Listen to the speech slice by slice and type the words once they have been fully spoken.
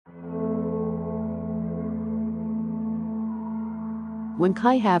When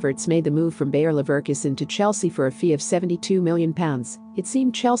Kai Havertz made the move from Bayer Leverkusen to Chelsea for a fee of £72 million, it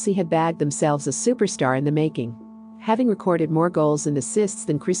seemed Chelsea had bagged themselves a superstar in the making. Having recorded more goals and assists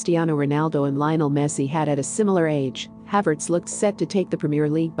than Cristiano Ronaldo and Lionel Messi had at a similar age, Havertz looked set to take the Premier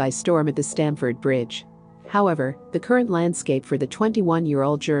League by storm at the Stamford Bridge. However, the current landscape for the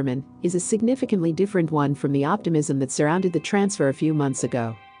 21-year-old German is a significantly different one from the optimism that surrounded the transfer a few months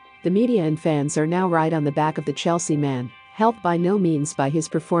ago. The media and fans are now right on the back of the Chelsea man, helped by no means by his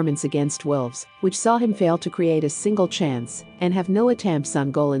performance against Wolves, which saw him fail to create a single chance and have no attempts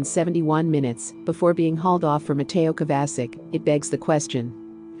on goal in 71 minutes before being hauled off for Mateo Kovacic. It begs the question: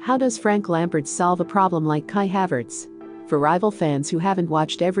 how does Frank Lampard solve a problem like Kai Havertz? For rival fans who haven't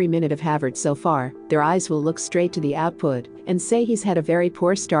watched every minute of Havertz so far, their eyes will look straight to the output and say he's had a very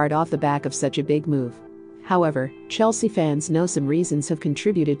poor start off the back of such a big move. However, Chelsea fans know some reasons have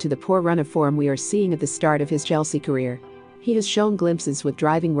contributed to the poor run of form we are seeing at the start of his Chelsea career. He has shown glimpses with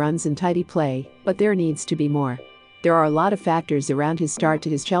driving runs and tidy play, but there needs to be more. There are a lot of factors around his start to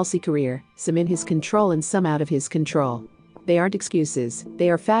his Chelsea career, some in his control and some out of his control. They aren't excuses, they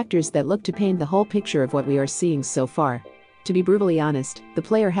are factors that look to paint the whole picture of what we are seeing so far. To be brutally honest, the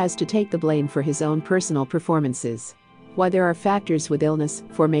player has to take the blame for his own personal performances. While there are factors with illness,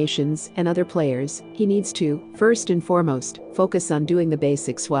 formations, and other players, he needs to, first and foremost, focus on doing the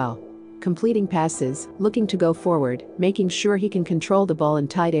basics well. Completing passes, looking to go forward, making sure he can control the ball in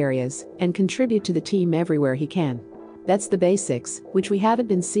tight areas, and contribute to the team everywhere he can. That's the basics, which we haven't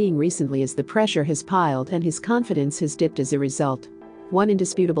been seeing recently as the pressure has piled and his confidence has dipped as a result. One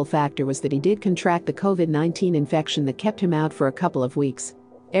indisputable factor was that he did contract the COVID-19 infection that kept him out for a couple of weeks.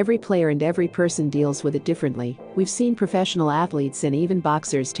 Every player and every person deals with it differently. We've seen professional athletes and even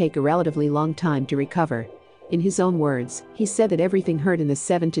boxers take a relatively long time to recover. In his own words, he said that everything hurt in the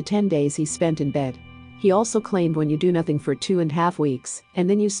 7 to 10 days he spent in bed. He also claimed when you do nothing for 2.5 weeks, and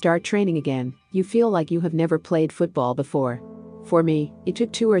then you start training again, you feel like you have never played football before. For me, it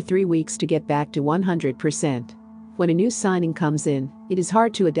took 2 or 3 weeks to get back to 100%. When a new signing comes in, it is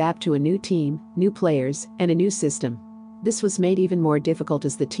hard to adapt to a new team, new players, and a new system. This was made even more difficult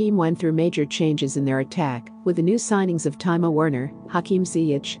as the team went through major changes in their attack, with the new signings of Timo Werner, Hakim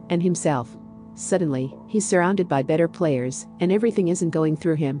Ziyech, and himself. Suddenly, he's surrounded by better players, and everything isn't going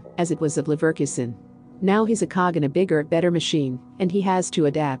through him, as it was of Leverkusen. Now he's a cog in a bigger, better machine, and he has to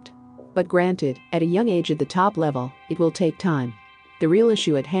adapt. But granted, at a young age at the top level, it will take time. The real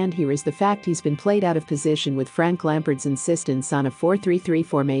issue at hand here is the fact he's been played out of position with Frank Lampard's insistence on a 4-3-3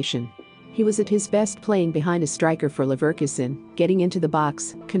 formation. He was at his best playing behind a striker for Leverkusen, getting into the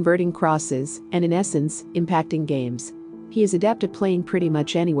box, converting crosses, and in essence, impacting games. He is adept at playing pretty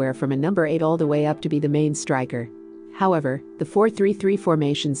much anywhere from a number 8 all the way up to be the main striker. However, the 4-3-3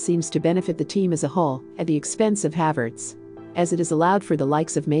 formation seems to benefit the team as a whole, at the expense of Havertz, as it has allowed for the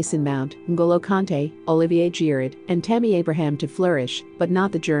likes of Mason Mount, N'Golo Kanté, Olivier Giroud, and Tammy Abraham to flourish, but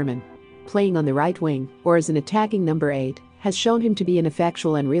not the German. Playing on the right wing, or as an attacking number 8, has shown him to be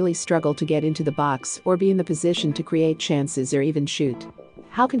ineffectual and really struggle to get into the box or be in the position to create chances or even shoot.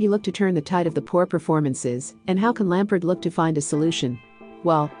 How can he look to turn the tide of the poor performances, and how can Lampard look to find a solution?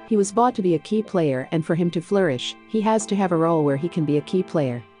 Well, he was bought to be a key player, and for him to flourish, he has to have a role where he can be a key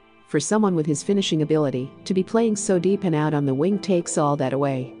player. For someone with his finishing ability, to be playing so deep and out on the wing takes all that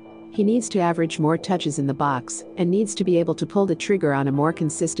away. He needs to average more touches in the box, and needs to be able to pull the trigger on a more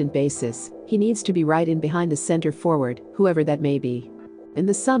consistent basis. He needs to be right in behind the center forward, whoever that may be. In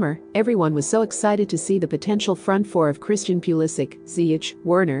the summer, everyone was so excited to see the potential front four of Christian Pulisic, Ziyech,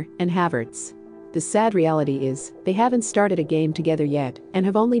 Werner, and Havertz. The sad reality is, they haven't started a game together yet, and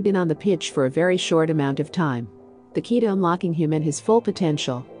have only been on the pitch for a very short amount of time. The key to unlocking him and his full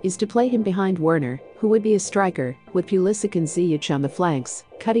potential is to play him behind Werner, who would be a striker, with Pulisic and Ziyech on the flanks,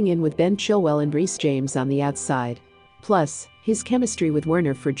 cutting in with Ben Chilwell and Reece James on the outside. Plus, his chemistry with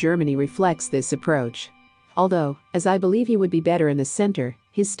Werner for Germany reflects this approach. Although, as I believe he would be better in the center,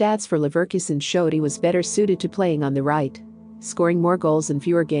 his stats for Leverkusen showed he was better suited to playing on the right. Scoring more goals in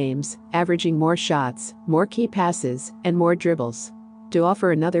fewer games, averaging more shots, more key passes, and more dribbles. To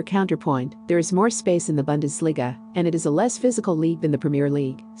offer another counterpoint, there is more space in the Bundesliga, and it is a less physical league than the Premier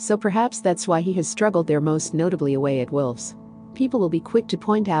League, so perhaps that's why he has struggled there, most notably away at Wolves. People will be quick to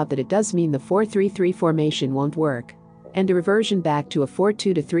point out that it does mean the 4-3-3 formation won't work. And a reversion back to a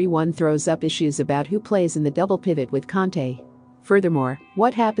 4-2-3-1 throws up issues about who plays in the double pivot with Kanté. Furthermore,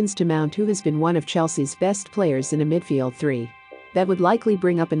 what happens to Mount, who has been one of Chelsea's best players in a midfield three? That would likely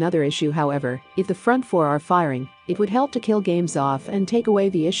bring up another issue. However, if the front four are firing, it would help to kill games off and take away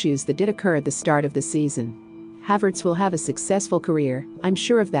the issues that did occur at the start of the season. Havertz will have a successful career, I'm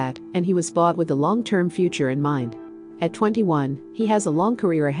sure of that, and he was bought with a long-term future in mind. At 21, he has a long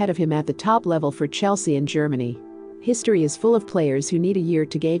career ahead of him at the top level for Chelsea and Germany. History is full of players who need a year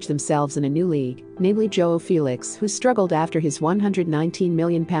to gauge themselves in a new league, namely João Felix, who struggled after his £119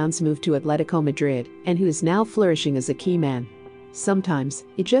 million move to Atletico Madrid, and who is now flourishing as a key man. Sometimes,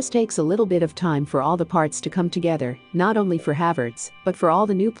 it just takes a little bit of time for all the parts to come together, not only for Havertz, but for all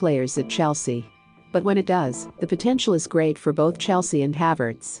the new players at Chelsea. But when it does, the potential is great for both Chelsea and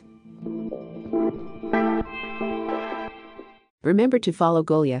Havertz. Remember to follow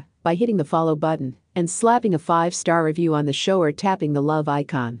Golia by hitting the follow button and slapping a 5-star review on the show or tapping the love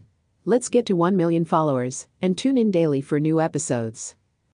icon. Let's get to 1 million followers and tune in daily for new episodes.